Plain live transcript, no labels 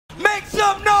Make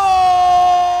some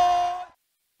noise!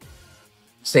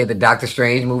 Say the Doctor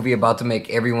Strange movie about to make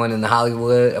everyone in the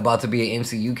Hollywood about to be an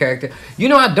MCU character. You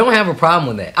know, I don't have a problem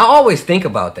with that. I always think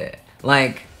about that.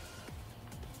 Like,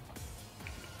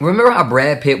 remember how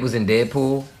Brad Pitt was in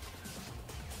Deadpool?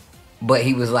 But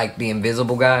he was like the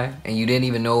invisible guy, and you didn't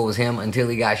even know it was him until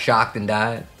he got shocked and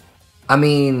died. I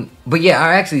mean, but yeah,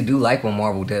 I actually do like when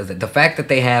Marvel does it. The fact that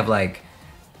they have like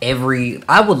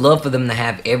I would love for them to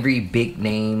have every big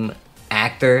name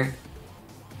actor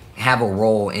have a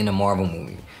role in a Marvel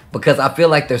movie. Because I feel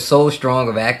like they're so strong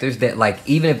of actors that like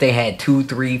even if they had 2,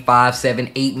 3, 5,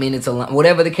 7, 8 minutes,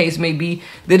 whatever the case may be,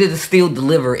 that it'll still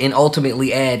deliver and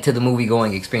ultimately add to the movie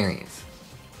going experience.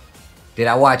 Did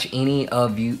I watch any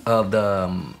of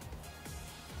the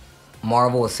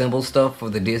Marvel Assemble stuff for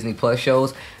the Disney Plus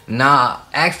shows? Nah,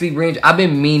 actually, Ringe, I've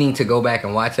been meaning to go back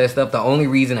and watch that stuff. The only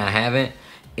reason I haven't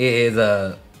is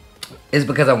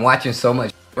because I'm watching so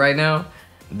much right now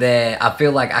that I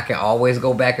feel like I can always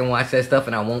go back and watch that stuff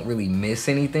and I won't really miss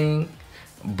anything.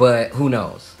 But who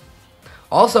knows?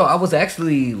 Also, I was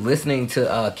actually listening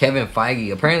to Kevin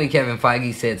Feige. Apparently, Kevin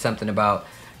Feige said something about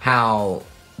how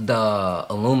the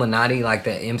Illuminati, like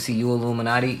the MCU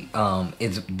Illuminati,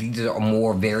 these are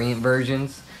more variant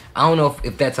versions. I don't know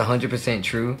if that's 100%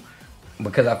 true,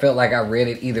 because I felt like I read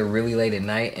it either really late at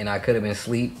night and I could have been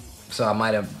asleep, so I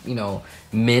might have, you know,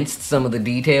 minced some of the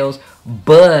details.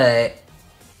 But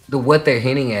what they're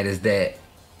hinting at is that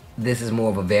this is more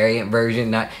of a variant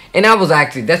version,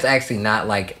 that's actually not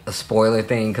like a spoiler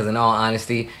thing, because in all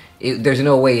honesty, there's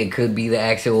no way it could be the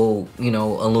actual, you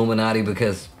know, Illuminati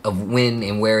because of when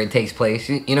and where it takes place.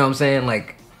 You know what I'm saying?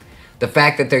 Like, the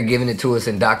fact that they're giving it to us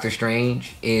in Doctor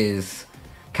Strange is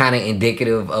kind of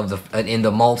indicative of in the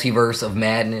multiverse of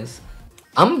madness.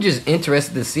 I'm just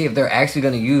interested to see if they're actually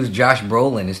going to use Josh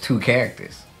Brolin as two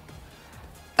characters.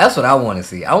 That's what I want to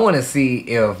see. I want to see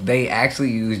if they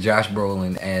actually use Josh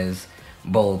Brolin as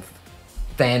both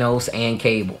Thanos and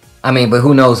Cable. I mean, but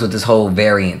who knows with this whole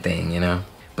variant thing, you know?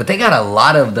 But they got a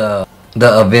lot of the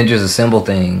Avengers Assemble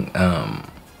thing,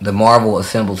 the Marvel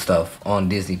Assemble stuff on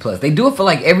Disney Plus. They do it for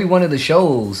like every one of the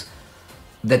shows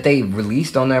that they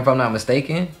released on there, if I'm not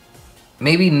mistaken.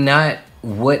 Maybe not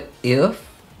What If,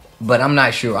 but I'm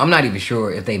not sure. I'm not even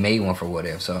sure if they made one for What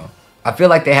If, so I feel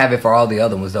like they have it for all the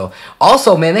other ones though.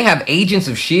 Also, man, they have Agents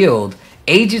of S.H.I.E.L.D.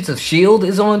 Agents of S.H.I.E.L.D.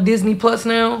 is on Disney Plus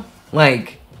now.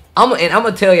 Like, I'm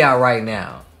gonna tell y'all right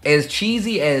now, as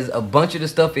cheesy as a bunch of the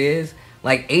stuff is,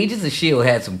 like, Agents of S.H.I.E.L.D.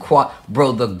 had some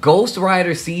bro, the Ghost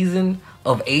Rider season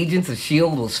of Agents of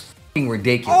S.H.I.E.L.D. was f***ing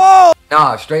ridiculous. Oh!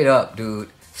 Nah, straight up, dude.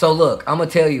 So look, I'm gonna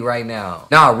tell you right now.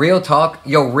 Nah, real talk.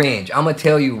 Yo, Ringe, I'm gonna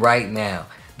tell you right now.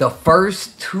 The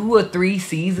first 2 or 3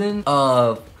 seasons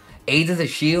of Agents of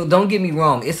S.H.I.E.L.D., don't get me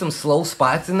wrong, it's some slow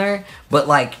spots in there. But,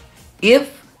 like,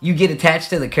 if you get attached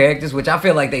to the characters, which I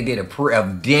feel like they did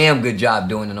a damn good job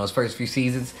doing in those first few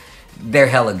seasons, they're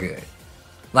hella good.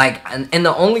 Like, and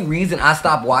the only reason I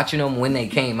stopped watching them when they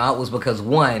came out was because,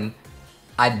 one,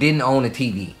 I didn't own a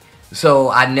TV. So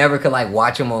I never could, like,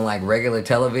 watch them on, like, regular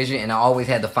television, and I always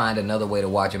had to find another way to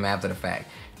watch them after the fact.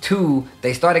 2,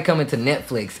 they started coming to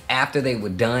Netflix after they were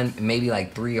done, maybe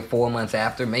like 3 or 4 months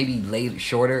after, maybe later,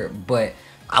 shorter, but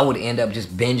I would end up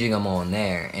just binging them on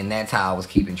there, and that's how I was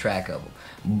keeping track of them.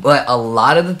 But a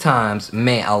lot of the times,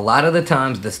 man,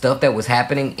 the stuff that was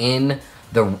happening in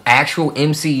the actual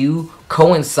MCU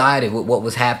coincided with what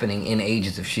was happening in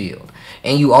Agents of S.H.I.E.L.D.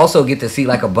 And you also get to see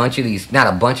like a bunch of these, not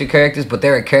a bunch of characters, but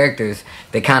there are characters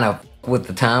that kind of with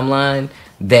the timeline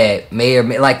that may or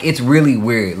may, like, it's really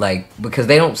weird, like, because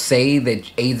they don't say that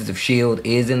Agents of S.H.I.E.L.D.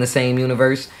 is in the same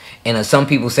universe, and some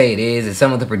people say it is, and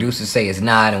some of the producers say it's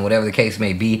not, and whatever the case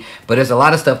may be. But there's a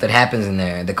lot of stuff that happens in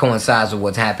there that coincides with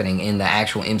what's happening in the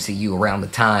actual MCU around the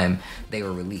time they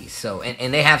were released. So,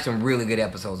 and they have some really good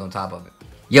episodes on top of it.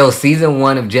 Yo, season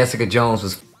 1 of Jessica Jones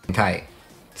was f***ing tight.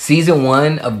 Season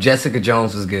 1 of Jessica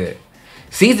Jones was good.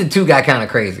 Season 2 got kind of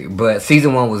crazy, but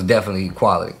season 1 was definitely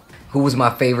quality. Who was my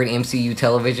favorite MCU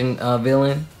television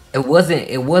villain? It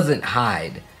wasn't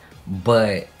Hyde,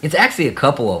 but it's actually a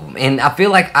couple of them. And I feel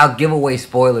like I'll give away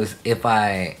spoilers if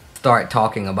I start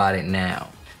talking about it now.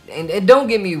 And don't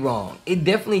get me wrong, it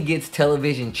definitely gets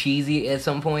television cheesy at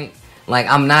some point. Like,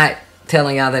 I'm not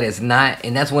telling y'all that it's not,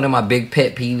 and that's one of my big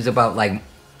pet peeves about, like,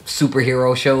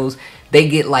 superhero shows. They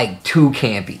get, like, too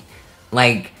campy.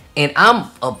 Like, and I'm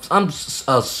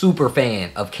a super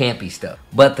fan of campy stuff.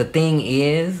 But the thing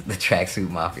is, the Tracksuit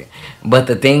Mafia. But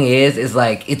the thing is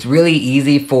like, it's really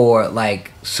easy for,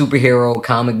 like, superhero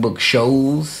comic book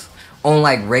shows on,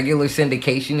 like, regular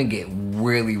syndication to get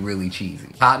really, really cheesy.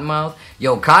 Cottonmouth?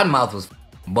 Yo, Cottonmouth was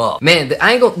buff. Man,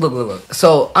 I ain't gonna look.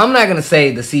 So I'm not gonna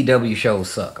say the CW shows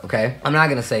suck. Okay, I'm not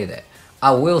gonna say that.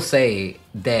 I will say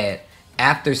that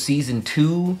after season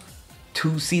two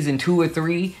or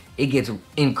three, it gets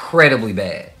incredibly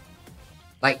bad.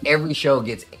 Like every show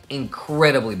gets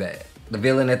incredibly bad. The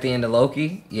villain at the end of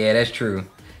Loki, yeah, that's true.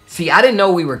 See, I didn't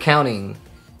know we were counting.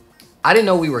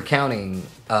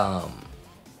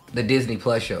 The Disney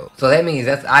Plus show. So that means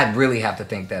I'd really have to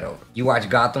think that over. You watch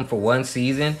Gotham for one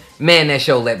season, man, that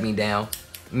show let me down.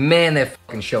 Man, that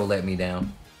fucking show let me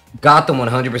down. Gotham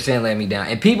 100% let me down.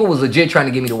 And people was legit trying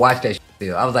to get me to watch that shit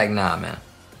still. I was like, nah, man.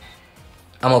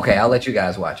 I'm okay. I'll let you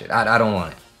guys watch it. I don't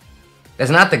want it.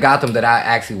 That's not the Gotham that I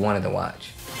actually wanted to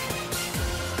watch.